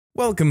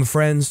Welcome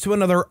friends to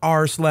another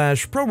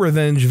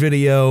r/ProRevenge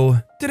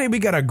video. Today we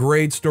got a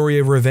great story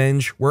of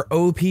revenge where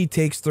OP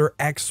takes their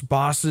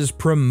ex-boss's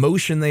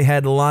promotion they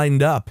had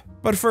lined up.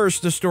 But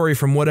first, a story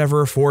from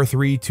whatever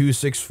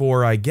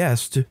 43264 I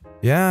guessed.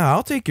 Yeah,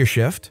 I'll take your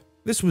shift.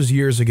 This was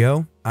years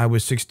ago. I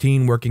was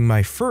 16 working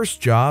my first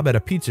job at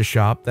a pizza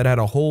shop that had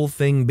a whole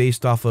thing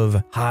based off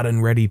of hot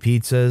and ready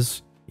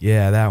pizzas.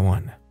 Yeah, that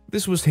one.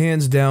 This was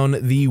hands down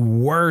the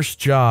worst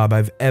job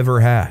I've ever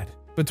had.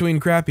 Between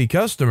crappy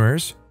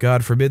customers,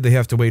 God forbid they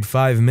have to wait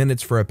 5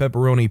 minutes for a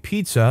pepperoni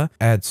pizza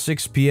at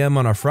 6 p.m.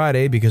 on a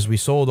Friday because we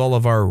sold all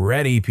of our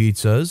ready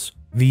pizzas,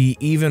 the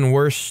even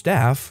worse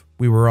staff,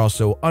 we were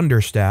also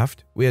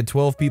understaffed. We had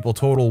 12 people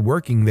total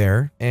working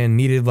there and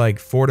needed like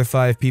 4 to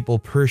 5 people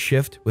per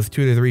shift with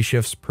 2 to 3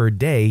 shifts per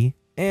day,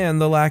 and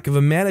the lack of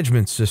a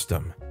management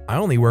system. I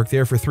only worked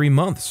there for 3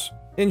 months.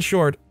 In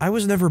short, I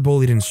was never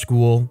bullied in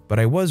school, but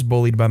I was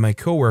bullied by my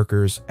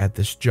coworkers at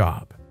this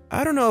job.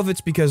 I don't know if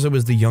it's because I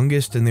was the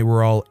youngest and they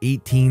were all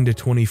 18 to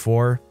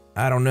 24.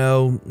 I don't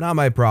know, not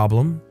my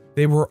problem.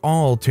 They were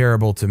all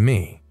terrible to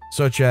me,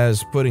 such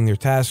as putting their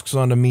tasks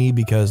onto me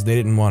because they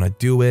didn't want to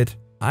do it.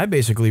 I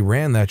basically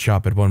ran that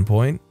shop at one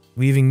point,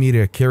 leaving me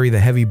to carry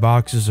the heavy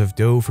boxes of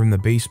dough from the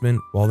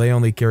basement while they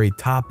only carried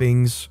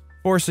toppings,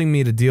 forcing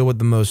me to deal with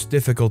the most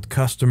difficult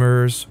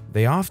customers.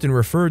 They often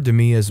referred to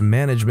me as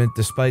management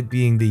despite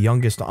being the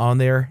youngest on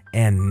there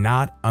and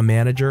not a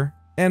manager,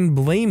 and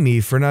blame me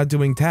for not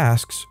doing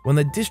tasks when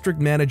the district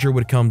manager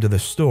would come to the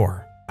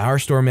store. Our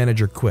store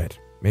manager quit.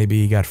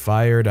 Maybe he got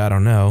fired, I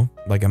don't know,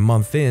 like a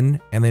month in,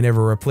 and they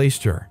never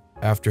replaced her.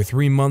 After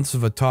 3 months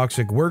of a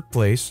toxic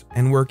workplace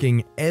and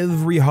working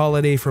every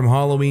holiday from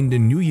Halloween to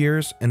New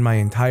Year's and my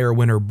entire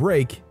winter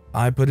break,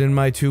 I put in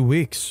my 2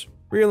 weeks.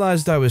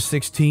 Realized I was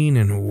 16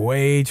 and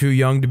way too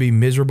young to be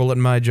miserable at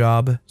my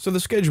job, so the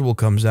schedule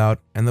comes out,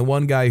 and the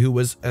one guy who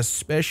was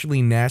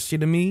especially nasty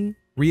to me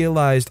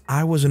realized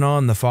I wasn't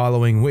on the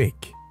following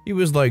week. He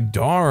was like,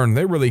 "Darn,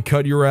 they really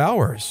cut your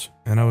hours."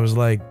 And I was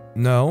like,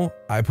 "No,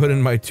 I put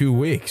in my 2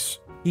 weeks."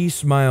 He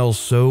smiles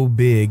so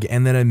big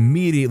and then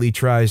immediately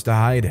tries to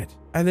hide it.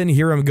 I then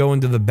hear him go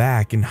into the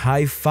back and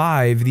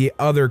high-five the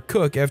other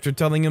cook after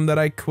telling him that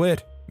I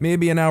quit.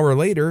 Maybe an hour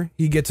later,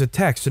 he gets a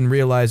text and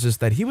realizes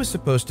that he was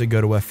supposed to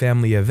go to a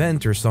family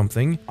event or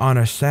something on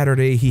a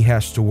Saturday he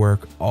has to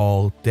work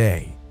all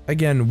day.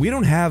 Again, we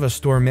don't have a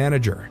store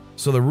manager,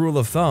 so the rule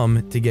of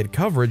thumb to get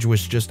coverage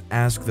was just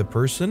ask the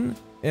person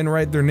and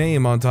write their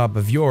name on top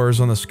of yours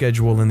on the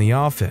schedule in the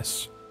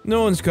office.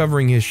 No one's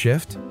covering his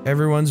shift,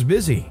 everyone's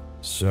busy,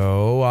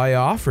 so I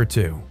offer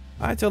to.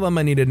 I tell him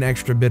I needed an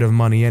extra bit of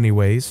money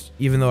anyways,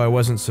 even though I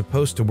wasn't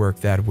supposed to work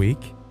that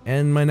week,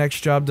 and my next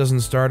job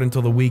doesn't start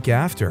until the week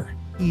after.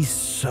 He's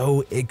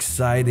so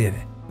excited.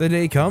 The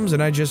day comes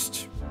and I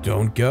just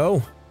don't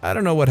go. I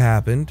don't know what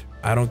happened.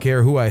 I don't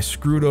care who I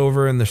screwed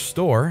over in the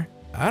store.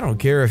 I don't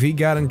care if he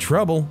got in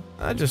trouble.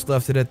 I just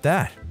left it at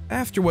that.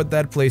 After what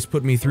that place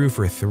put me through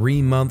for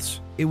 3 months,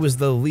 it was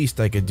the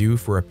least I could do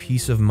for a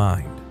peace of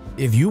mind.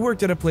 If you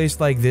worked at a place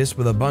like this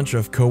with a bunch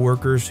of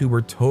coworkers who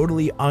were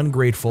totally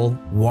ungrateful,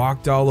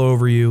 walked all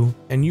over you,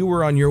 and you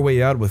were on your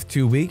way out with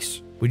 2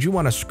 weeks, would you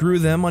want to screw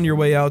them on your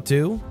way out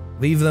too?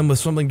 Leave them with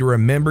something to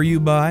remember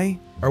you by?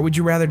 Or would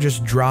you rather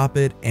just drop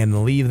it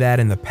and leave that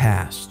in the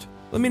past?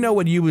 Let me know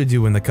what you would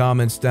do in the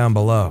comments down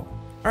below.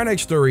 Our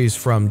next story is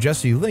from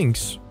Jesse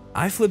Links.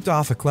 I flipped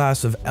off a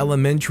class of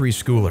elementary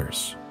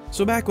schoolers.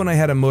 So back when I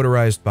had a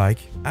motorized bike,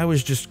 I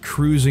was just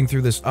cruising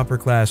through this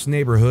upper-class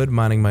neighborhood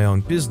minding my own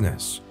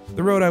business.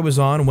 The road I was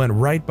on went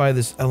right by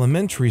this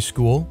elementary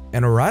school,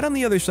 and right on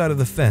the other side of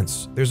the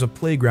fence, there's a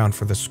playground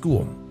for the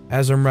school.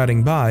 As I'm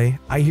riding by,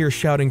 I hear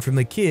shouting from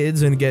the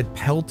kids and get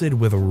pelted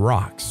with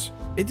rocks.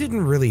 It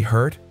didn't really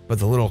hurt, but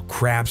the little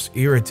craps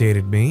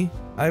irritated me.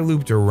 I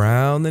looped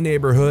around the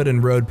neighborhood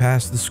and rode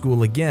past the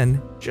school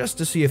again, just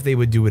to see if they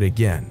would do it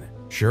again.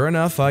 Sure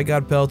enough, I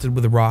got pelted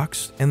with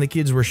rocks, and the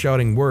kids were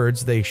shouting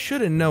words they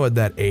shouldn't know at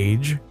that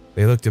age.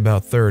 They looked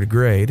about 3rd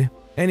grade.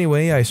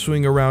 Anyway, I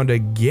swing around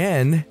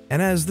again,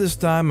 and as this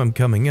time I'm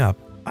coming up,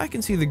 I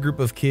can see the group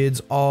of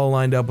kids all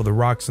lined up with the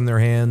rocks in their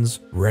hands,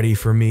 ready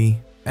for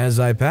me. As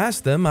I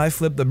passed them, I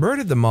flipped the bird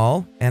at them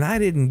all, and I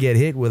didn't get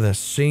hit with a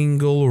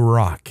single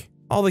rock.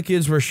 All the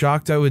kids were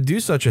shocked I would do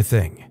such a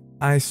thing.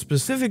 I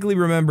specifically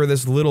remember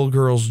this little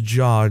girl's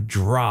jaw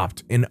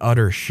dropped in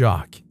utter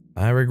shock.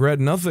 I regret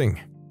nothing.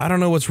 I don't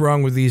know what's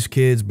wrong with these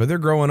kids, but they're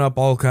growing up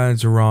all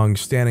kinds of wrong,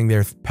 standing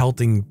there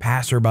pelting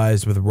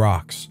passerbys with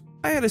rocks.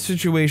 I had a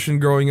situation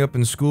growing up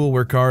in school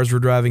where cars were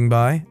driving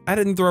by. I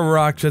didn't throw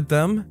rocks at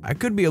them. I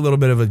could be a little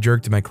bit of a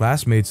jerk to my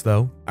classmates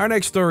though. Our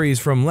next story is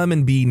from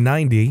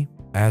LemonB90.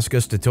 Ask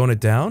us to tone it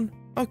down?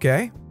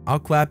 Okay, I'll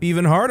clap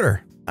even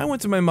harder. I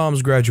went to my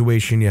mom's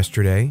graduation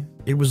yesterday.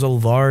 It was a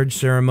large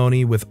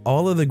ceremony with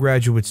all of the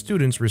graduate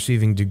students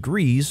receiving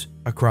degrees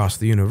across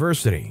the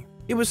university.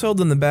 It was held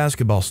in the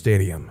basketball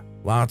stadium.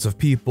 Lots of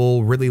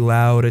people, really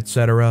loud,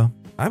 etc.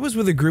 I was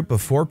with a group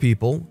of 4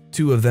 people,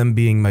 2 of them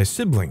being my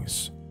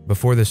siblings.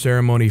 Before the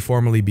ceremony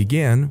formally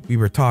began, we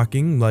were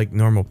talking, like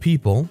normal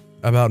people,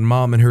 about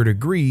mom and her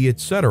degree,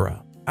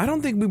 etc. I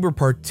don't think we were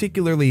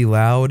particularly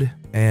loud,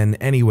 and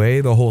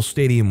anyway, the whole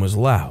stadium was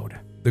loud.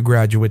 The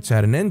graduates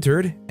hadn't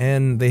entered,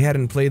 and they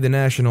hadn't played the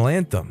national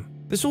anthem.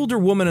 This older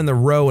woman in the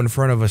row in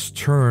front of us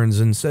turns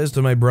and says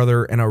to my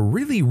brother in a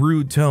really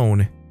rude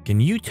tone, "Can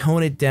you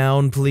tone it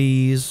down,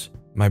 please?"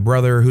 My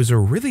brother, who's a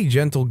really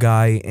gentle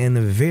guy and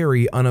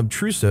very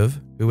unobtrusive,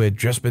 who had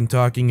just been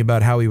talking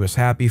about how he was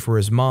happy for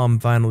his mom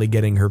finally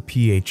getting her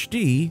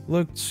PhD,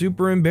 looked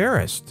super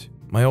embarrassed.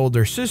 My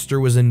older sister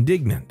was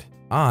indignant.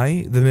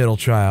 I, the middle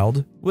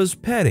child, was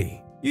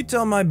petty. "You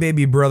tell my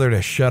baby brother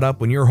to shut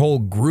up when your whole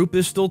group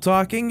is still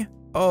talking?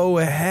 Oh,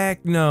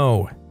 heck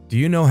no. Do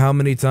you know how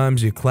many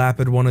times you clap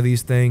at one of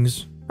these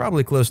things?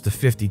 Probably close to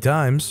 50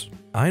 times.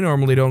 I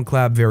normally don't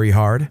clap very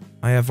hard.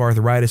 I have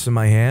arthritis in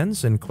my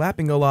hands, and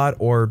clapping a lot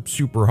or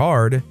super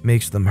hard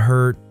makes them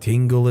hurt,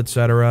 tingle,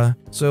 etc.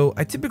 So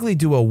I typically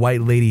do a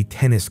white lady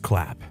tennis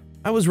clap.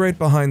 I was right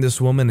behind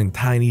this woman in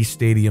tiny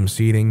stadium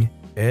seating.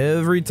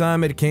 Every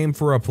time it came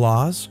for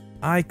applause,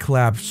 I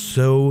clapped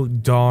so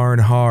darn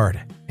hard.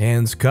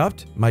 Hands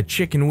cupped, my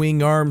chicken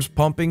wing arms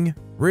pumping,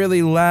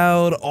 really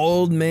loud,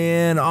 old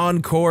man,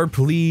 encore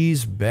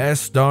please,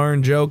 best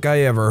darn joke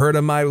I ever heard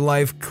in my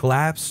life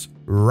claps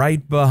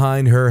right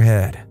behind her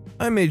head.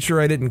 I made sure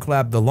I didn't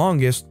clap the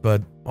longest,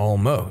 but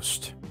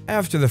almost.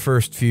 After the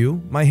first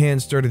few, my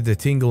hands started to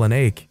tingle and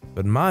ache,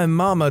 but my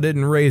mama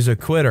didn't raise a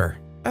quitter.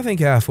 I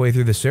think halfway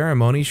through the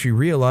ceremony, she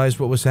realized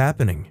what was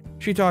happening.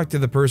 She talked to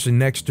the person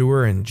next to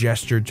her and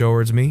gestured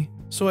towards me,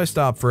 so I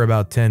stopped for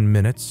about 10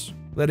 minutes,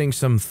 letting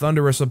some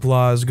thunderous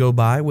applause go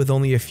by with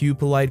only a few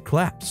polite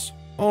claps,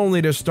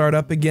 only to start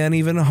up again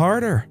even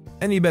harder.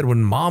 And you bet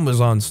when Mom was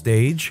on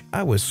stage,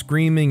 I was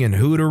screaming and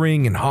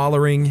hootering and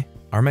hollering.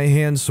 Are my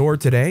hands sore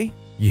today?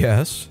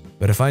 Yes,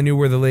 but if I knew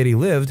where the lady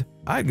lived,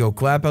 I'd go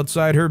clap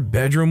outside her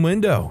bedroom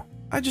window.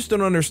 I just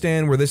don't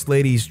understand where this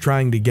lady's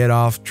trying to get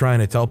off trying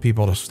to tell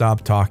people to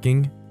stop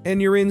talking. And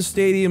you're in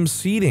stadium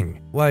seating.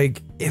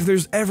 Like, if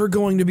there's ever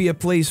going to be a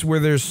place where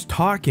there's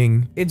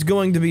talking, it's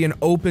going to be an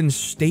open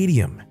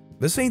stadium.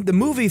 This ain't the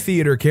movie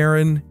theater,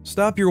 Karen.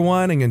 Stop your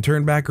whining and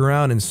turn back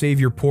around and save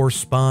your poor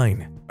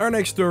spine. Our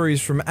next story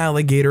is from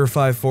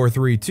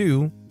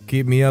Alligator5432.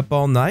 Keep me up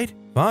all night?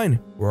 Fine,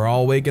 we're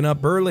all waking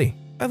up early.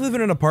 I live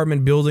in an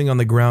apartment building on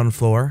the ground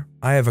floor.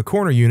 I have a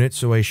corner unit,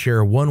 so I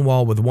share one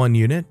wall with one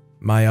unit,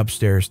 my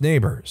upstairs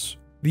neighbors.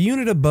 The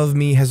unit above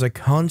me has a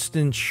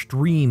constant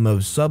stream of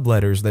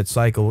subletters that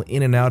cycle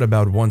in and out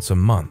about once a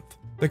month.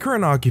 The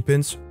current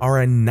occupants are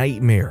a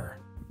nightmare.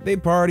 They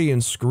party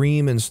and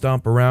scream and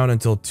stomp around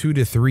until 2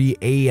 to 3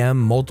 a.m.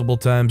 multiple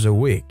times a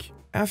week.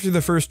 After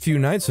the first few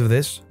nights of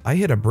this, I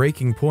hit a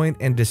breaking point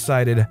and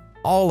decided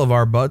all of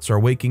our butts are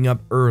waking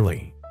up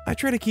early. I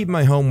try to keep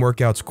my home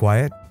workouts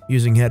quiet,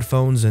 using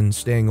headphones and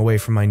staying away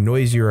from my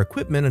noisier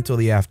equipment until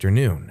the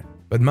afternoon.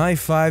 But my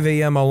 5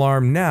 a.m.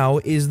 alarm now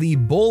is the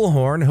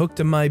bullhorn hooked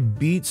to my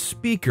Beats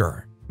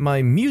speaker.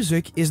 My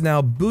music is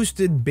now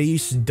boosted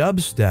bass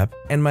dubstep,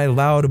 and my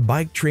loud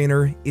bike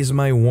trainer is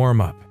my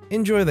warm-up.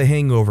 Enjoy the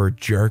hangover,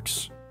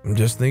 jerks. I'm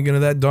just thinking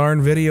of that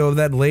darn video of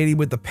that lady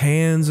with the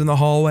pans in the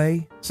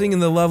hallway, singing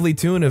the lovely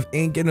tune of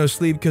Ain't Get No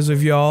Sleep 'Cause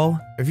of Y'all.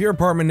 If your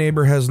apartment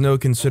neighbor has no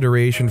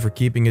consideration for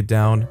keeping it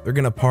down, they're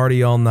gonna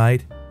party all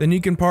night, then you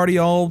can party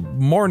all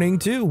morning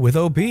too with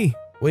OP.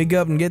 Wake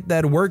up and get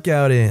that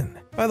workout in.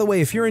 By the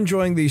way, if you're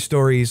enjoying these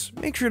stories,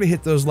 make sure to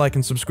hit those like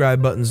and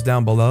subscribe buttons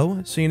down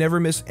below so you never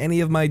miss any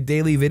of my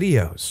daily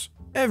videos.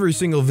 Every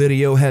single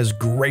video has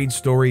great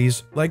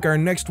stories, like our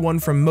next one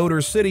from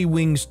Motor City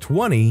Wings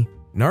 20.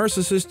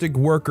 Narcissistic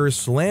worker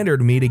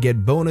slandered me to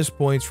get bonus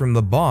points from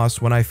the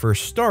boss when I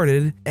first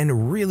started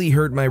and really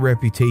hurt my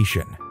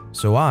reputation,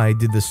 so I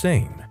did the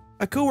same.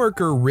 A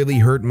coworker really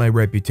hurt my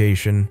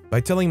reputation by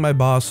telling my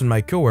boss and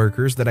my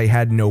coworkers that I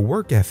had no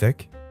work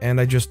ethic and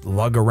I just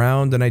lug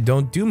around and I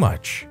don't do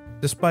much,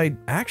 despite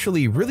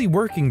actually really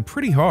working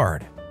pretty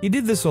hard. He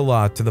did this a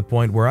lot to the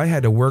point where I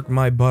had to work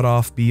my butt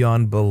off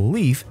beyond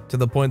belief to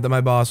the point that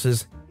my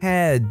bosses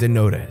had to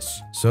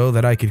notice so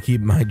that I could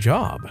keep my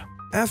job.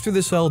 After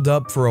this held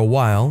up for a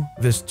while,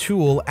 this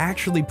tool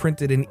actually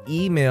printed an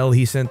email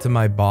he sent to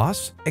my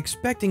boss,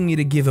 expecting me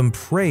to give him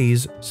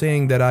praise,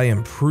 saying that I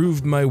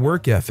improved my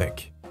work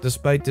ethic,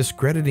 despite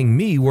discrediting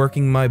me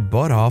working my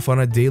butt off on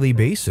a daily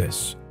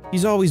basis.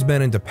 He's always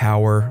been into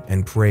power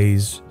and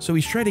praise, so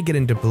he's tried to get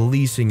into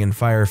policing and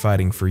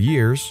firefighting for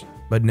years,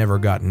 but never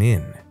gotten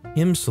in.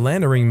 Him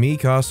slandering me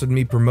costed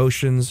me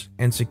promotions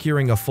and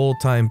securing a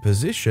full-time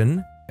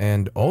position,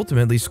 and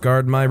ultimately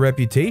scarred my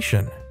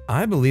reputation.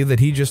 I believe that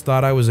he just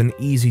thought I was an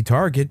easy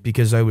target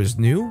because I was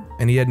new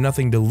and he had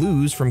nothing to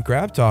lose from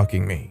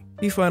crap-talking me.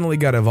 He finally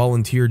got a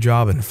volunteer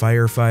job in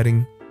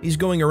firefighting. He's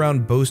going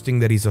around boasting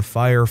that he's a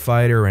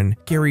firefighter and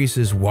carries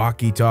his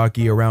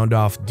walkie-talkie around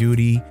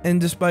off-duty, and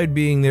despite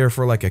being there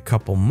for like a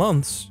couple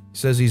months,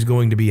 says he's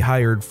going to be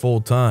hired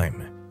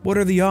full-time. What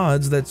are the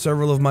odds that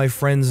several of my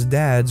friends'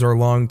 dads are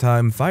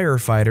longtime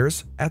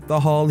firefighters at the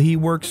hall he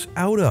works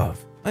out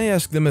of? I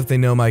ask them if they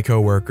know my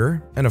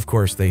coworker, and of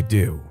course they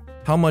do.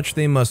 How much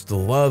they must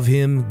love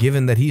him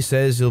given that he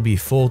says he'll be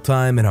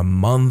full-time in a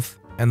month,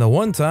 And the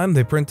one time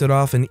they printed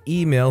off an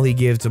email he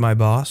gave to my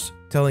boss,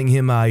 telling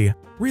him I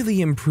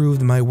really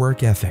improved my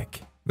work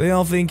ethic. They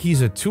all think he's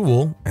a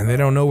tool, and they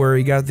don't know where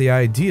he got the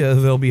idea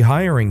they'll be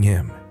hiring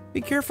him. Be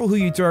careful who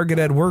you target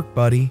at work,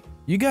 buddy.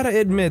 You gotta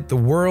admit the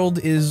world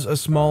is a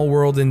small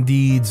world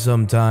indeed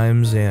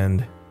sometimes,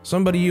 and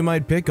somebody you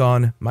might pick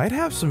on might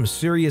have some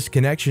serious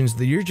connections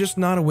that you're just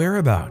not aware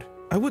about.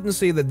 I wouldn't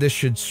say that this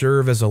should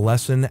serve as a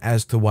lesson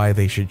as to why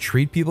they should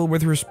treat people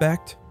with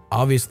respect.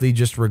 Obviously,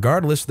 just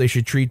regardless, they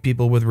should treat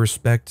people with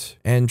respect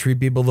and treat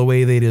people the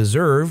way they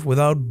deserve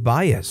without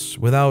bias,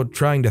 without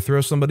trying to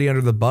throw somebody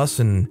under the bus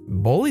and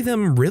bully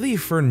them really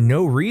for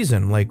no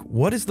reason. Like,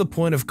 what is the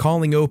point of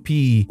calling OP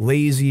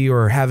lazy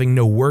or having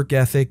no work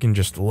ethic and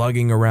just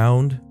lugging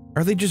around?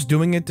 Are they just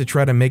doing it to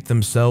try to make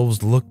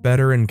themselves look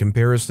better in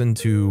comparison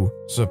to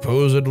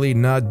supposedly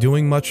not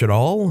doing much at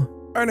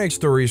all? Our next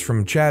story is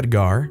from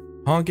Chadgar.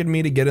 Honking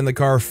me to get in the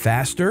car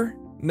faster?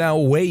 Now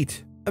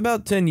wait.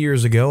 About 10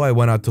 years ago, I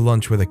went out to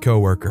lunch with a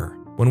coworker.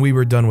 When we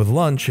were done with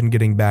lunch and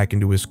getting back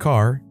into his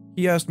car,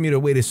 he asked me to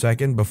wait a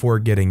second before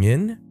getting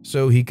in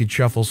so he could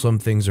shuffle some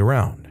things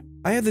around.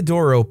 I had the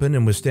door open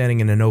and was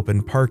standing in an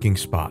open parking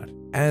spot.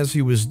 As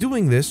he was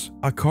doing this,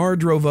 a car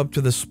drove up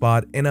to the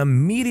spot and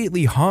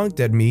immediately honked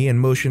at me and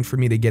motioned for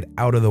me to get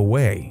out of the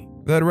way.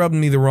 That rubbed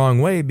me the wrong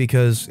way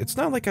because it's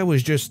not like I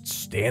was just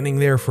standing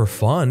there for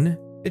fun.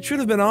 It should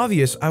have been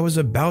obvious I was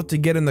about to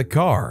get in the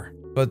car.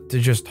 But to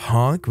just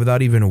honk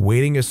without even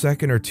waiting a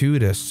second or two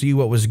to see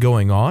what was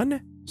going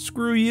on?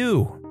 Screw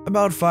you.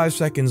 About 5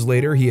 seconds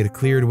later, he had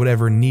cleared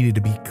whatever needed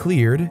to be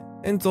cleared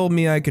and told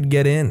me I could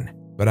get in.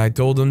 But I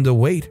told him to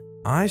wait.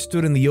 I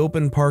stood in the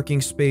open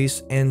parking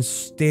space and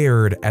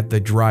stared at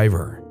the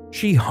driver.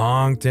 She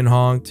honked and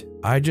honked.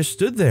 I just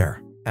stood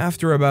there.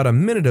 After about a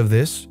minute of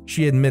this,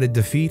 she admitted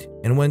defeat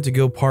and went to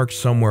go park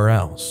somewhere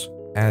else.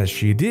 As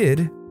she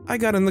did, I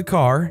got in the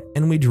car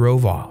and we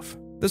drove off.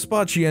 The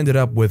spot she ended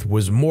up with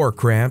was more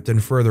cramped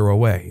and further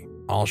away.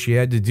 All she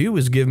had to do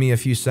was give me a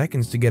few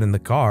seconds to get in the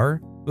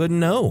car, but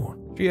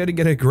no, she had to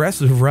get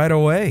aggressive right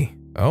away.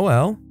 Oh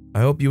well,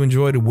 I hope you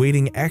enjoyed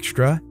waiting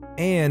extra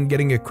and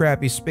getting a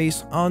crappy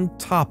space on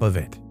top of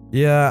it.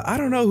 Yeah, I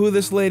don't know who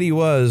this lady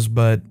was,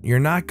 but you're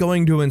not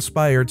going to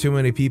inspire too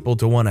many people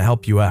to want to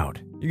help you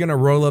out. You're gonna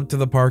roll up to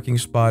the parking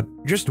spot.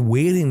 Just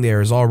waiting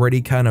there is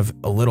already kind of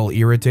a little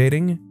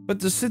irritating,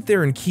 but to sit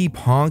there and keep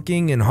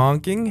honking and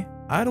honking,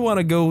 I'd want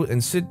to go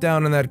and sit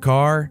down in that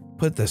car,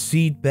 put the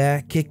seat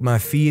back, kick my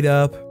feet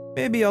up.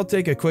 Maybe I'll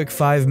take a quick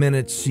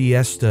 5-minute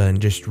siesta and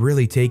just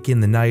really take in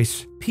the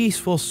nice,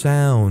 peaceful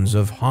sounds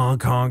of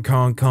honk, honk,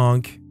 honk,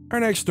 honk. Our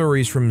next story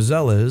is from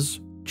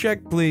Zellas.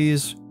 Check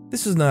please.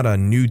 This is not a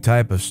new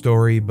type of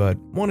story, but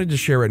wanted to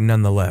share it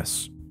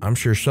nonetheless. I'm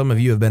sure some of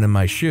you have been in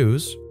my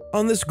shoes.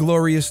 On this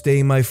glorious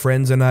day, my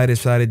friends and I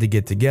decided to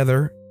get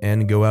together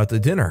and go out to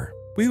dinner.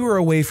 We were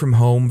away from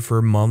home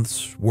for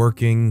months,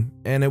 working,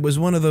 and it was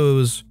one of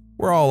those,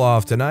 we're all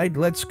off tonight,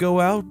 let's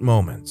go out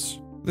moments.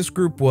 This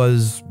group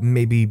was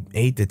maybe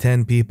 8 to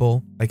 10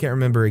 people, I can't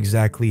remember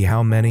exactly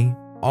how many,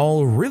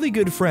 all really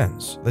good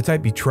friends, the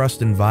type you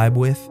trust and vibe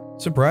with.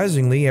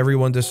 Surprisingly,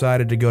 everyone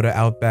decided to go to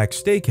Outback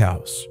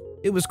Steakhouse.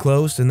 It was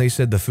close and they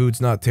said the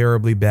food's not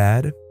terribly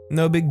bad.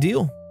 No big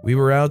deal. We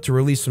were out to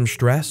release some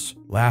stress,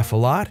 laugh a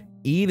lot,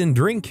 eat and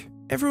drink.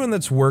 Everyone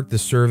that's worked the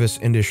service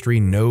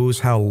industry knows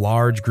how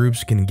large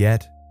groups can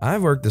get.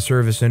 I've worked the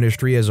service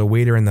industry as a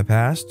waiter in the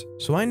past,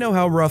 so I know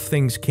how rough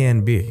things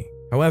can be.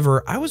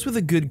 However, I was with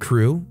a good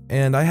crew,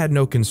 and I had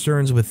no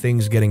concerns with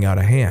things getting out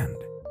of hand.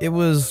 It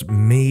was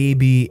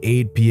maybe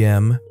 8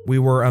 p.m. We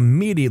were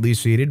immediately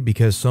seated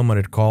because someone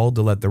had called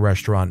to let the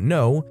restaurant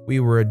know we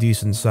were a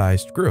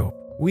decent-sized group.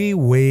 We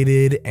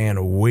waited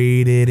and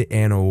waited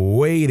and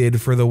waited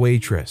for the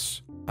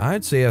waitress.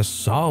 I'd say a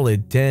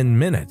solid 10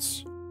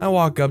 minutes. I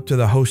walk up to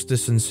the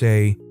hostess and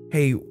say,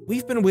 "Hey,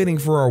 we've been waiting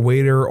for our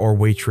waiter or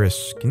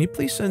waitress. Can you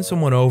please send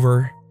someone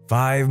over?"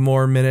 5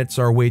 more minutes,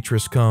 our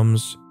waitress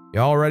comes.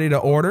 "Y'all ready to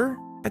order?"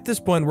 At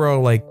this point, we're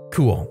all like,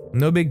 cool,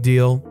 no big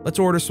deal. Let's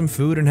order some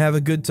food and have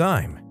a good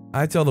time.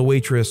 I tell the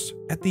waitress,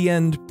 at the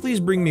end, please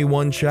bring me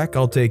 1 check,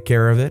 I'll take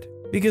care of it.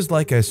 Because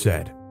like I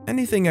said,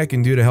 anything I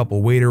can do to help a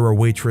waiter or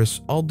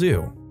waitress, I'll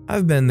do.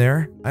 I've been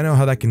there. I know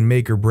how that can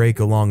make or break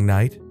a long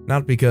night.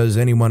 Not because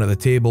anyone at the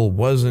table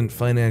wasn't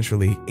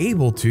financially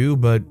able to,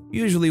 but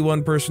usually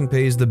one person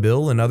pays the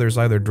bill and others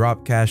either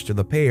drop cash to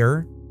the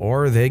payer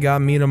or they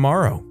got me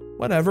tomorrow.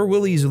 Whatever,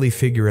 we'll easily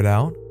figure it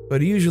out.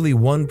 But usually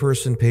one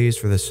person pays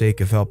for the sake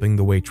of helping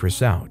the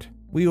waitress out.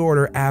 We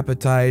order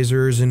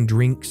appetizers and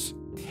drinks.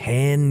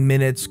 10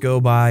 minutes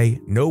go by,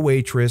 no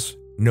waitress,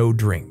 no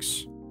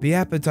drinks. The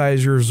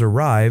appetizers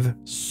arrive,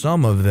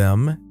 some of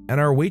them,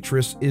 and our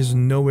waitress is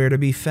nowhere to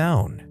be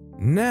found.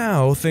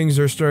 Now things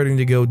are starting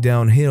to go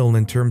downhill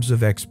in terms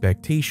of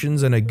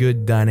expectations and a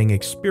good dining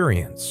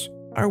experience.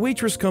 Our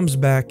waitress comes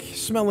back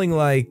smelling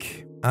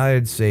like,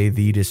 I'd say,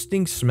 the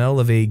distinct smell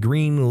of a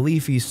green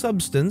leafy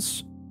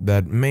substance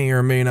that may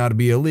or may not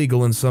be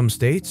illegal in some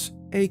states,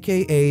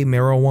 aka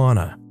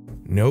marijuana.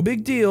 No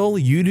big deal,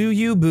 you do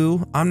you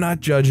boo, I'm not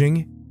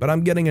judging, but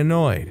I'm getting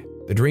annoyed.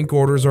 The drink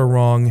orders are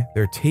wrong,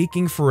 they're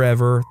taking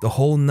forever, the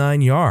whole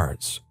 9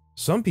 yards.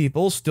 Some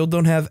people still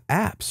don't have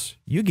apps,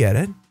 you get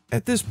it.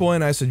 At this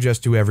point, I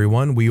suggest to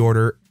everyone we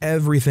order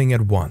everything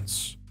at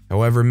once.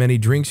 However many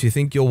drinks you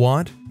think you'll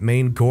want,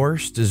 main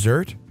course,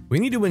 dessert, we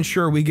need to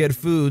ensure we get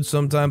food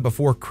sometime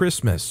before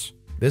Christmas.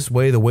 This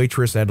way the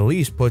waitress at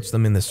least puts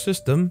them in the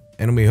system,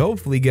 and we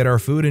hopefully get our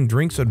food and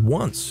drinks at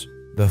once.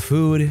 The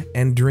food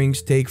and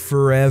drinks take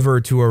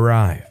forever to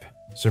arrive.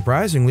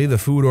 Surprisingly, the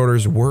food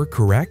orders were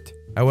correct.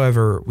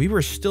 However, we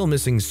were still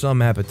missing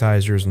some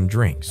appetizers and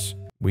drinks.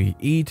 We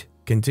eat,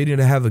 continue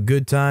to have a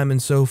good time,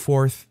 and so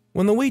forth.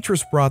 When the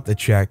waitress brought the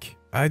check,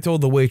 I told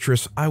the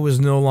waitress I was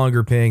no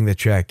longer paying the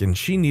check and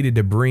she needed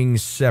to bring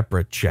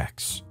separate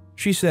checks.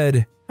 She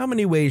said, "How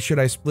many ways should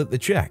I split the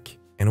check?"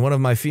 And one of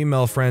my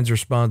female friends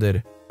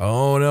responded,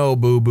 "Oh no,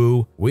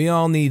 boo-boo, we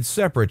all need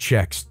separate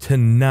checks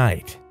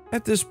tonight."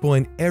 At this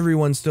point,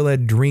 everyone still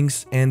had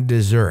drinks and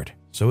dessert,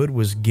 so it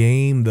was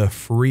game the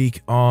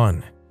freak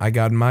on. I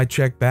got my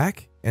check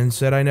back and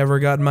said I never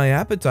got my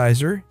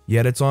appetizer,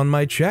 yet it's on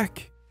my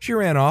check. She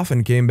ran off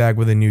and came back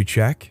with a new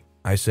check.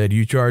 I said,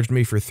 "You charged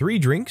me for 3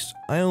 drinks,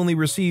 I only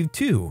received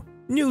 2.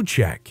 New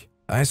check."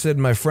 I said,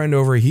 "My friend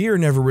over here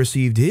never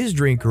received his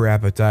drink or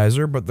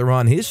appetizer, but they're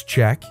on his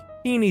check.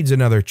 He needs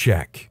another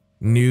check."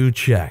 New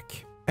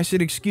check. I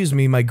said, "Excuse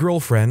me, my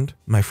girlfriend,"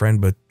 my friend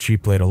but she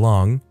played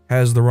along,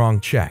 "has the wrong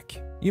check.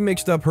 You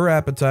mixed up her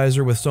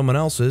appetizer with someone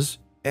else's.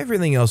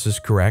 Everything else is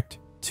correct."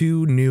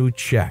 2 new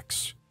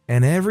checks.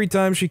 And every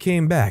time she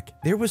came back,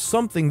 there was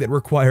something that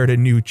required a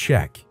new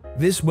check.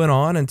 This went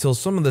on until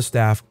some of the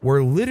staff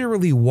were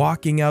literally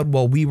walking out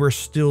while we were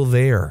still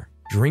there,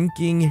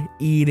 drinking,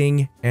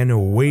 eating,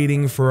 and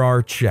waiting for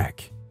our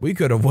check. We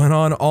could have went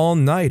on all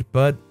night,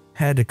 but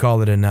had to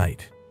call it a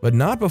night. But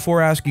not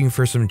before asking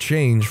for some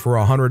change for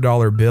a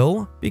 $100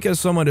 bill because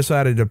someone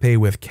decided to pay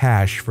with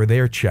cash for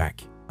their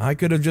check. I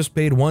could have just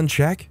paid 1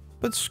 check,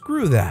 but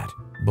screw that.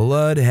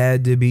 Blood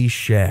had to be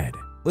shed.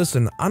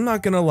 Listen, I'm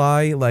not gonna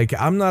lie,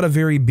 I'm not a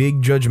very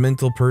big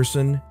judgmental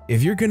person.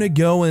 If you're gonna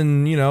go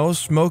and,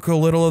 smoke a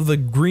little of the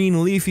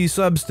green leafy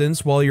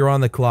substance while you're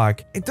on the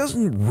clock, it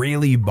doesn't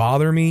really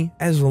bother me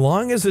as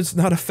long as it's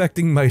not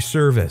affecting my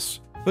service.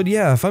 But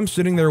yeah, if I'm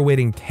sitting there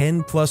waiting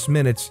 10+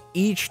 minutes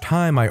each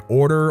time I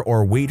order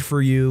or wait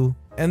for you,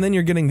 and then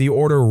you're getting the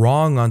order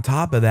wrong on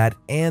top of that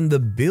and the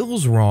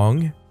bill's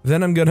wrong,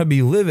 then I'm gonna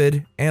be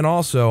livid, and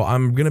also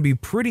I'm gonna be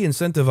pretty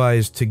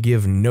incentivized to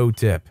give no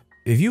tip.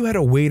 If you had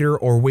a waiter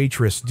or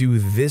waitress do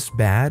this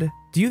bad,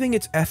 do you think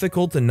it's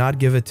ethical to not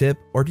give a tip,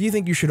 or do you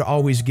think you should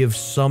always give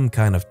some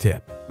kind of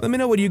tip? Let me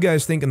know what you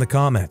guys think in the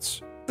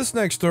comments. This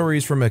next story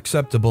is from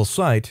Acceptable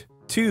Site.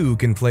 2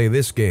 can play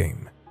this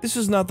game. This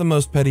is not the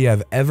most petty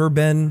I've ever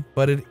been,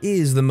 but it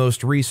is the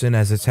most recent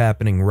as it's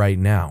happening right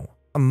now.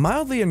 A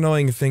mildly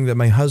annoying thing that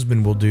my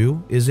husband will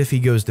do is if he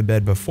goes to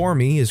bed before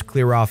me is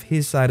clear off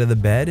his side of the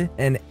bed,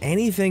 and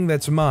anything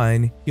that's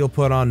mine, he'll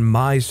put on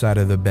my side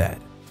of the bed.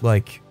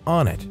 Like,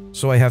 on it,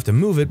 so I have to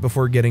move it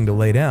before getting to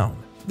lay down.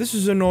 This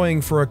is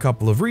annoying for a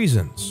couple of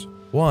reasons.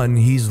 1,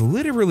 he's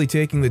literally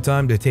taking the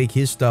time to take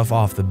his stuff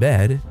off the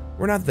bed.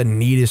 We're not the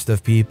neatest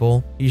of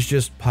people, he's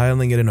just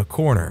piling it in a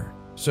corner.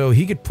 So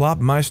he could plop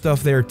my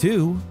stuff there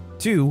too.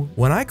 2,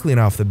 when I clean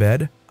off the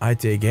bed, I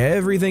take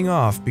everything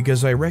off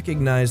because I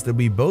recognize that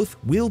we both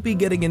will be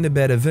getting into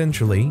bed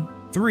eventually.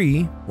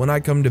 3, when I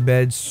come to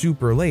bed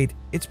super late,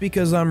 it's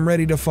because I'm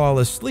ready to fall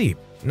asleep,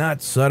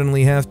 not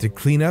suddenly have to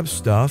clean up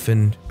stuff,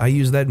 and I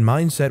use that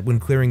mindset when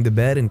clearing the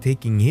bed and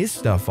taking his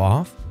stuff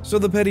off. So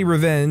the petty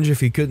revenge,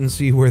 if you couldn't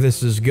see where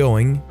this is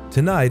going,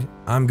 tonight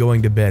I'm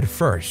going to bed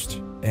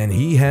first, and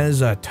he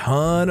has a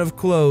ton of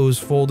clothes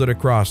folded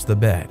across the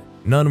bed.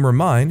 None were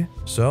mine,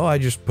 so I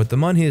just put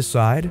them on his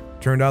side,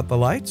 turned out the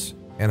lights,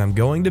 and I'm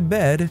going to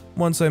bed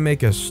once I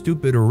make a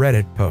stupid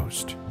Reddit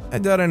post. I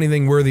doubt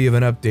anything worthy of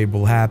an update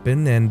will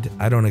happen, and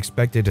I don't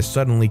expect it to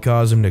suddenly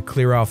cause him to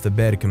clear off the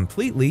bed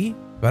completely,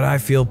 but I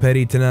feel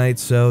petty tonight,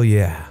 so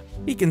yeah.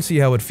 He can see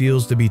how it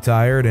feels to be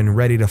tired and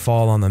ready to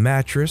fall on the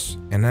mattress,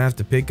 and have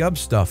to pick up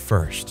stuff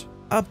first.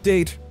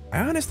 Update: I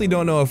honestly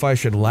don't know if I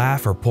should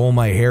laugh or pull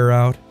my hair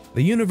out.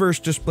 The universe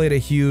just played a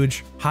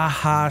huge,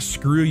 haha,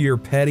 screw your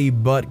petty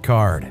butt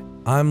card.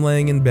 I'm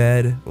laying in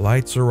bed,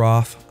 lights are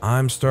off,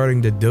 I'm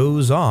starting to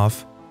doze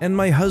off, and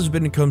my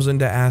husband comes in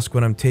to ask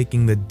when I'm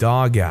taking the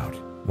dog out.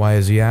 Why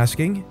is he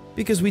asking?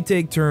 Because we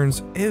take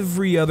turns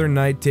every other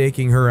night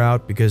taking her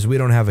out because we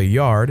don't have a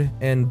yard,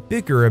 and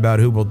bicker about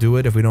who will do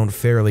it if we don't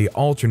fairly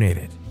alternate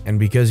it. And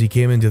because he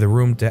came into the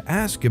room to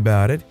ask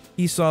about it,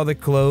 he saw the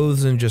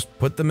clothes and just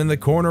put them in the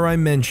corner I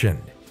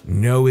mentioned.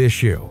 No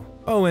issue.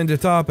 Oh, and to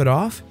top it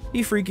off,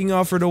 he freaking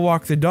offered to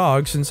walk the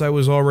dog since I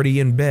was already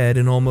in bed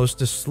and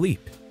almost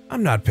asleep.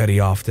 I'm not petty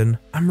often,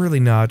 I'm really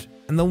not,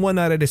 and the one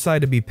night I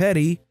decide to be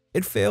petty,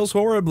 it fails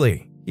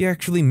horribly. He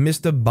actually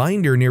missed a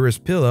binder near his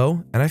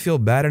pillow, and I feel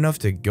bad enough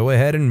to go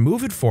ahead and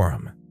move it for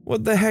him.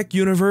 What the heck,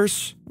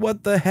 universe?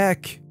 What the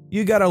heck?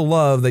 You gotta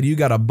love that you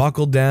gotta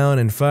buckle down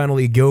and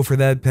finally go for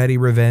that petty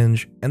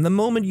revenge, and the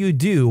moment you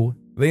do,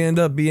 They end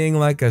up being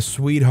like a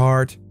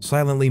sweetheart,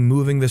 silently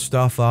moving the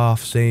stuff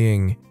off,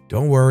 saying,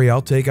 "Don't worry,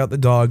 I'll take out the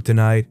dog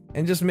tonight,"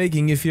 and just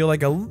making you feel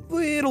like a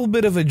little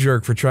bit of a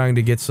jerk for trying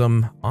to get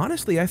some,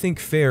 honestly, I think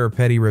fair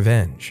petty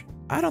revenge.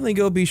 I don't think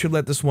OP should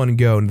let this one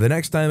go. The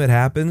next time it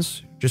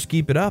happens, just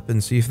keep it up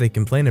and see if they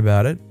complain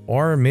about it.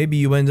 Or maybe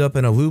you end up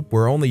in a loop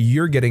where only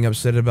you're getting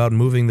upset about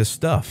moving the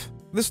stuff.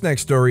 This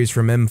next story is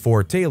from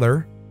M4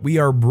 Taylor. We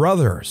are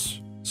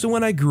brothers. So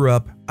when I grew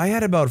up, I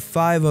had about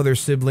 5 other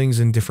siblings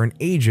in different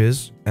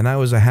ages, and I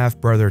was a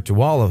half-brother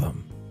to all of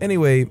them.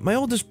 Anyway, my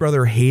oldest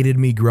brother hated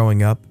me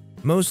growing up,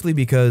 mostly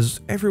because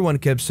everyone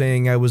kept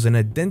saying I was an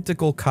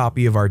identical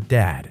copy of our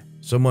dad,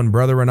 someone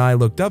brother and I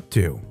looked up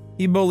to.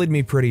 He bullied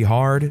me pretty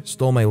hard,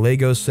 stole my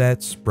Lego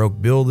sets,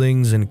 broke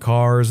buildings and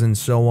cars and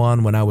so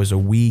on when I was a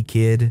wee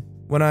kid.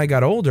 When I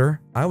got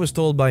older, I was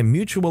told by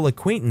mutual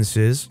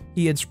acquaintances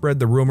he had spread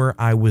the rumor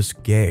I was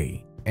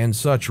gay. And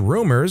such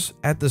rumors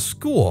at the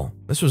school.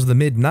 This was the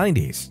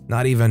mid-90s,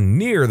 not even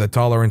near the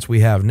tolerance we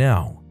have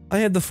now. I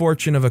had the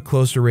fortune of a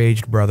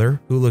closer-aged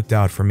brother who looked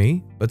out for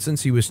me, but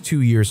since he was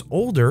 2 years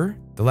older,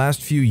 the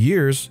last few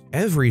years,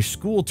 every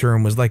school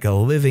term was like a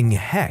living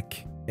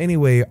heck.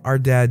 Anyway, our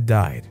dad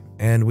died,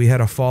 and we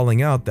had a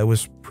falling out that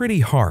was pretty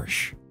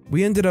harsh.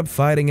 We ended up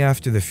fighting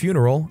after the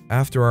funeral,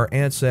 after our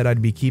aunt said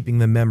I'd be keeping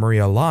the memory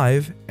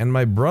alive, and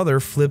my brother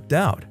flipped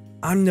out.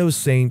 I'm no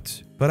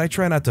saint, but I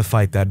try not to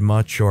fight that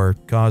much or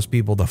cause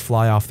people to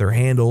fly off their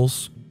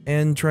handles,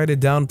 and try to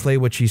downplay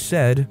what she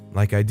said,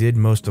 like I did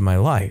most of my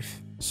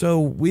life.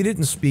 So we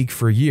didn't speak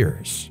for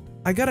years.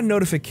 I got a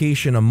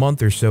notification a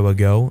month or so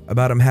ago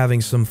about him having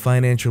some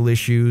financial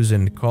issues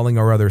and calling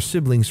our other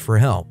siblings for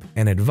help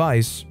and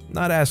advice,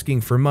 not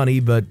asking for money,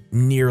 but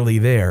nearly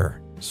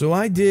there. So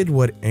I did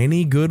what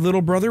any good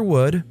little brother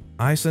would.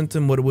 I sent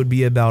him what would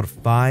be about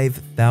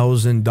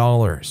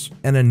 $5,000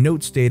 and a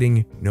note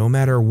stating, "No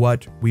matter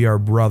what, we are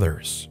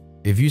brothers.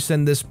 If you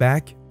send this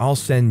back, I'll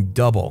send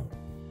double."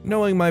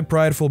 Knowing my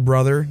prideful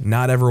brother,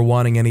 not ever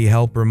wanting any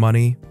help or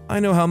money,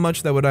 I know how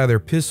much that would either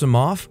piss him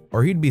off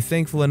or he'd be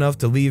thankful enough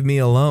to leave me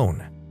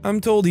alone. I'm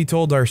told he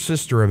told our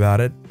sister about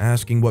it,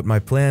 asking what my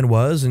plan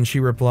was, and she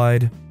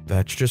replied,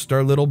 "That's just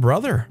our little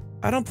brother.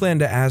 I don't plan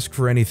to ask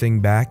for anything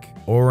back,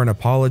 or an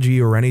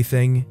apology or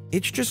anything.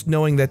 It's just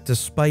knowing that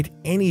despite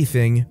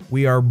anything,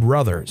 we are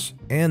brothers,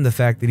 and the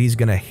fact that he's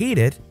gonna hate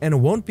it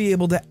and won't be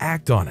able to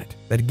act on it,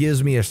 that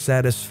gives me a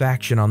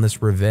satisfaction on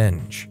this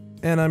revenge."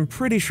 And I'm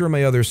pretty sure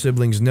my other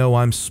siblings know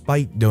I'm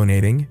spite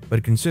donating,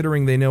 but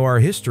considering they know our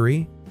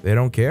history, they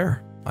don't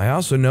care. I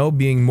also know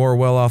being more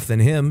well off than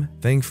him,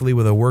 thankfully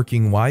with a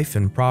working wife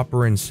and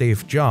proper and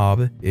safe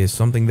job, is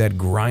something that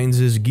grinds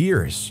his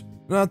gears.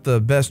 Not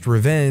the best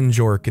revenge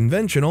or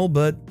conventional,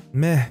 but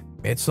meh,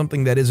 it's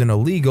something that isn't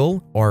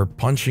illegal or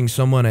punching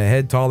someone a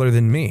head taller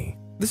than me.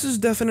 This is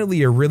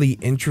definitely a really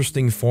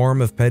interesting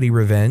form of petty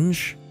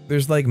revenge.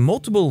 There's like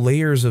multiple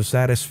layers of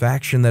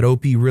satisfaction that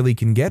OP really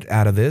can get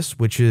out of this,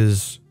 which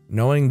is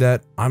knowing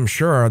that I'm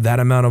sure that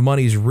amount of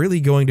money is really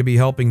going to be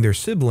helping their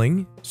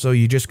sibling, so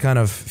you just kind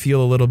of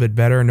feel a little bit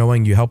better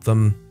knowing you help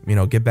them,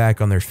 get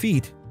back on their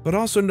feet, but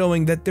also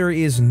knowing that there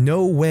is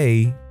no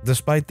way,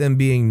 despite them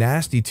being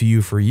nasty to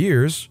you for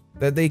years,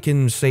 that they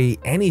can say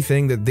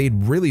anything that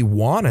they'd really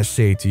want to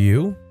say to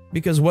you,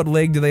 because what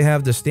leg do they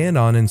have to stand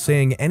on in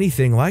saying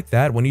anything like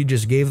that when you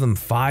just gave them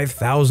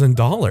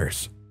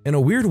 $5,000? In a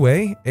weird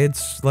way,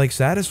 it's like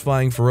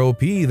satisfying for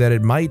OP that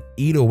it might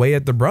eat away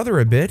at the brother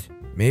a bit.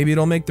 Maybe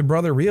it'll make the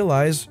brother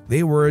realize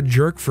they were a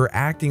jerk for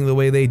acting the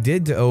way they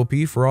did to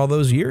OP for all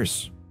those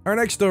years. Our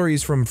next story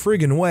is from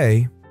Friggin'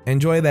 Way.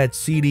 Enjoy that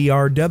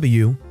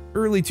CDRW.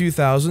 Early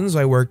 2000s,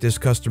 I worked as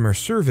customer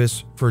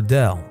service for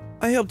Dell.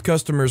 I helped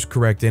customers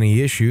correct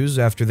any issues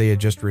after they had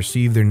just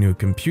received their new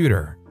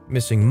computer.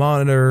 Missing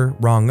monitor,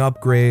 wrong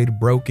upgrade,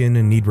 broken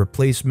and need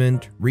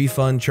replacement,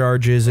 refund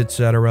charges,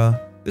 etc.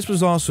 This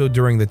was also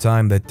during the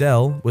time that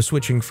Dell was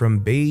switching from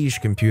beige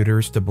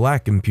computers to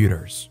black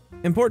computers.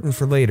 Important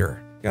for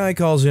later. Guy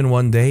calls in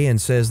one day and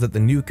says that the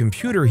new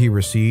computer he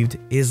received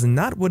is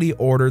not what he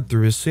ordered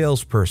through his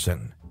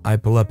salesperson. I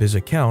pull up his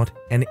account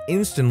and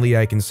instantly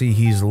I can see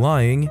he's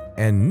lying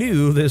and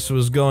knew this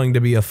was going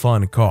to be a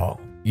fun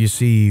call. You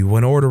see,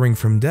 when ordering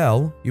from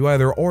Dell, you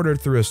either ordered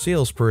through a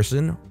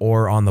salesperson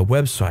or on the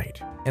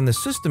website, and the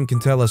system can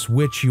tell us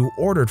which you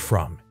ordered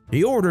from.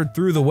 He ordered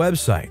through the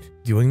website.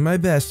 Doing my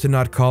best to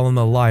not call him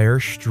a liar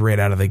straight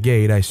out of the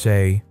gate, I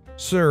say,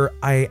 "Sir,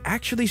 I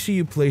actually see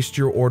you placed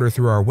your order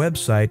through our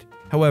website.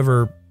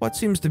 However, what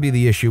seems to be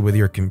the issue with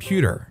your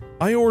computer?"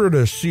 "I ordered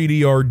a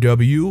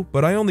CDRW,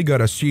 but I only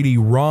got a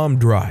CD-ROM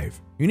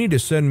drive. You need to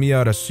send me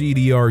out a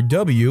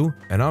CDRW,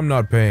 and I'm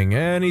not paying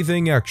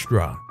anything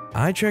extra."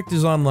 I checked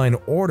his online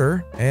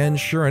order, and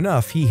sure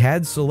enough, he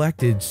had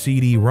selected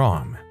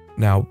CD-ROM.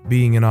 Now,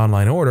 being an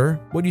online order,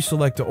 what you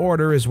select to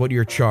order is what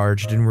you're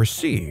charged and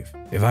receive.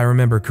 If I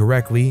remember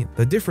correctly,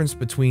 the difference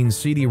between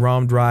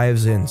CD-ROM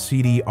drives and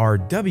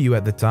CDRW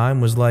at the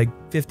time was like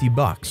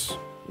 $50.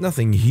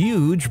 Nothing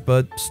huge,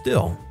 but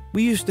still.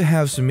 We used to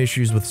have some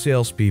issues with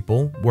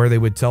salespeople where they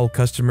would tell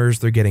customers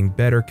they're getting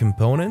better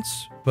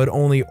components, but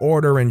only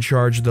order and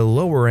charge the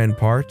lower end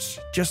parts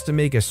just to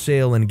make a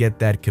sale and get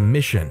that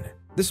commission.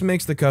 This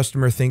makes the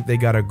customer think they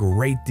got a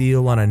great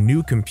deal on a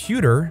new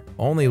computer,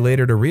 only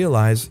later to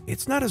realize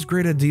it's not as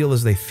great a deal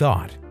as they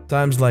thought.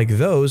 Times like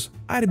those,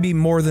 I'd be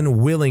more than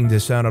willing to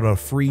sound out a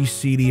free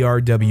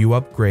CDRW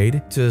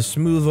upgrade to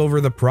smooth over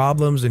the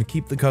problems and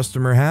keep the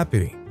customer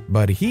happy.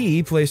 But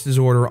he placed his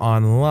order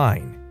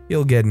online.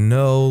 He'll get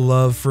no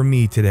love from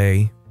me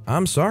today.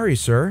 I'm sorry,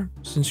 sir.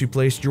 Since you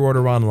placed your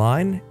order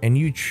online and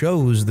you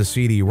chose the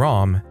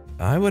CD-ROM,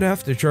 I would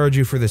have to charge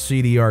you for the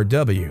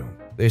CDRW.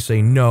 They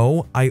say,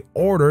 no, I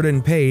ordered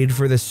and paid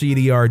for the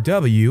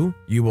CDRW.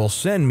 You will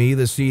send me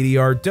the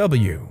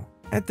CDRW.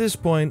 At this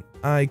point,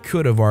 I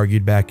could have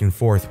argued back and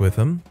forth with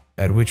him,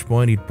 at which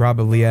point he'd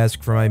probably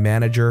ask for my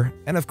manager,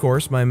 and of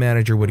course my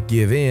manager would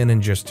give in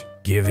and just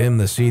give him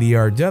the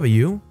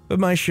CDRW, but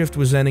my shift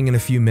was ending in a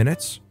few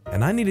minutes,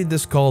 and I needed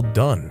this call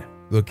done.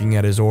 Looking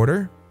at his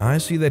order, I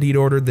see that he'd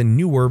ordered the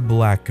newer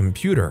black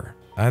computer.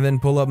 I then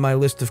pull up my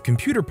list of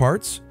computer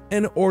parts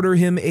and order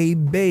him a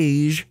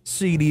beige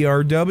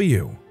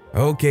CDRW.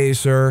 Okay,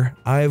 sir,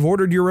 I've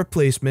ordered your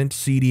replacement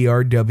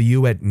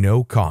CDRW at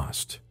no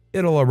cost.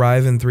 It'll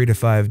arrive in 3 to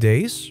 5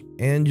 days,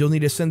 and you'll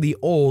need to send the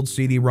old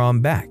CD-ROM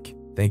back.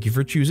 Thank you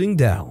for choosing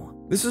Dell.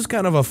 This is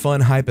kind of a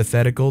fun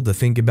hypothetical to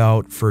think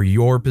about for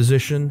your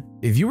position.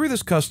 If you were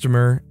this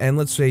customer, and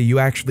let's say you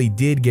actually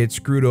did get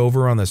screwed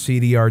over on the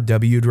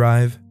CDRW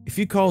drive, if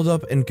you called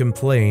up and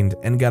complained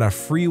and got a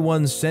free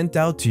one sent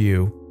out to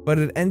you, but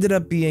it ended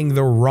up being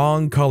the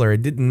wrong color,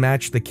 it didn't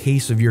match the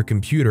case of your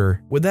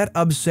computer, would that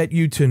upset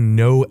you to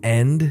no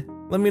end?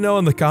 Let me know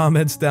in the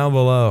comments down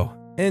below.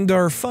 And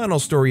our final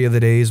story of the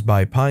day is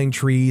by Pine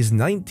Trees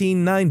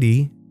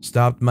 1990,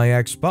 stopped my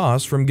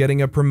ex-boss from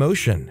getting a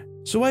promotion.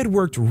 So I'd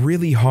worked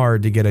really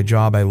hard to get a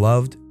job I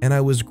loved and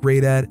I was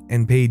great at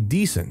and paid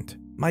decent.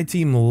 My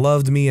team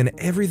loved me and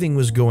everything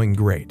was going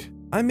great.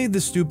 I made the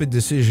stupid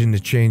decision to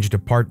change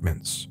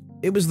departments.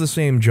 It was the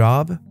same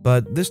job,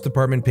 but this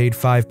department paid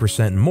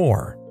 5%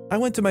 more. I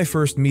went to my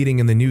first meeting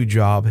in the new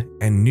job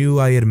and knew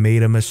I had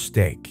made a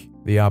mistake.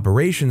 The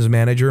operations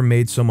manager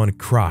made someone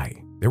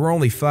cry. There were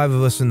only 5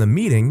 of us in the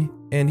meeting,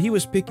 and he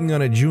was picking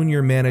on a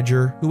junior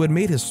manager who had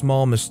made a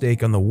small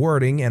mistake on the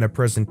wording and a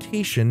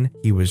presentation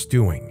he was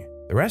doing.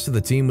 The rest of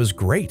the team was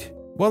great.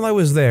 While I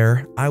was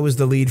there, I was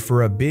the lead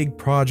for a big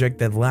project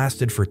that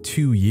lasted for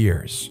 2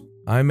 years.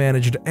 I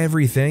managed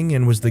everything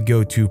and was the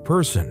go-to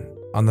person.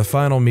 On the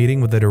final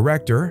meeting with the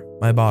director,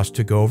 my boss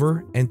took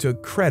over and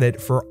took credit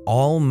for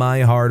all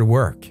my hard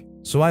work.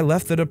 So I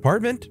left the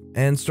department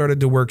and started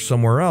to work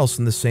somewhere else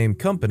in the same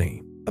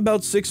company.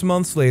 About 6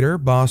 months later,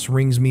 boss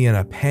rings me in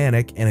a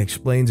panic and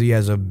explains he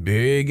has a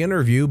big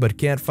interview but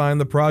can't find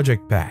the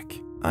project pack.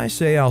 I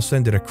say I'll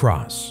send it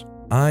across.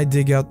 I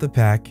dig out the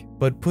pack,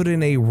 but put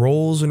in a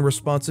roles and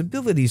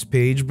responsibilities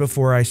page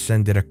before I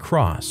send it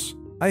across.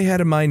 I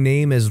had my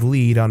name as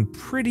lead on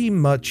pretty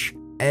much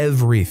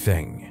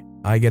everything.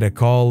 I get a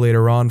call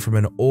later on from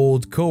an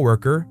old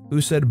coworker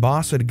who said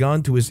boss had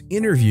gone to his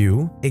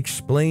interview,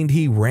 explained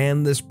he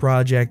ran this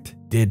project,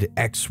 did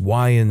X,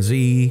 Y, and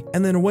Z,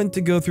 and then went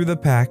to go through the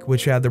pack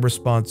which had the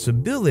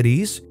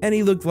responsibilities, and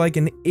he looked like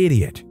an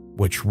idiot,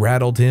 which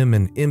rattled him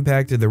and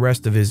impacted the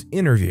rest of his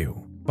interview.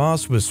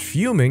 Boss was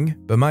fuming,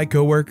 but my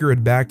coworker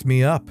had backed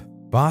me up.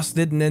 Boss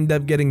didn't end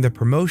up getting the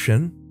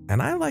promotion,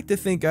 and I like to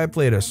think I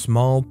played a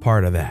small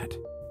part of that.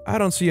 I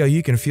don't see how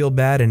you can feel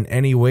bad in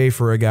any way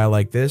for a guy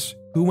like this,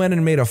 who went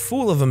and made a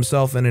fool of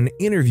himself in an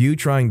interview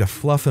trying to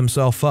fluff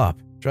himself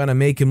up, trying to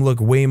make him look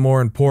way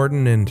more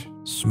important and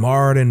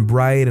smart and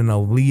bright and a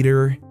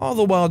leader, all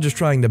the while just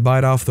trying to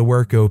bite off the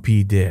work OP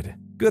did.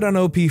 Good on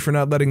OP for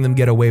not letting them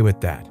get away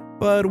with that.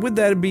 But with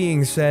that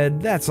being said,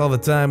 that's all the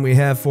time we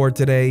have for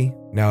today.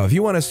 Now, if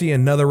you want to see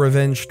another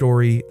revenge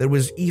story that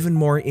was even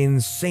more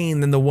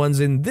insane than the ones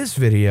in this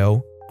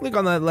video, click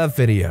on that left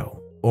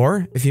video.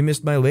 Or, if you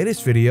missed my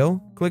latest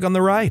video, click on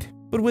the right.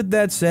 But with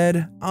that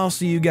said, I'll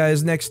see you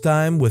guys next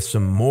time with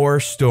some more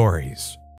stories.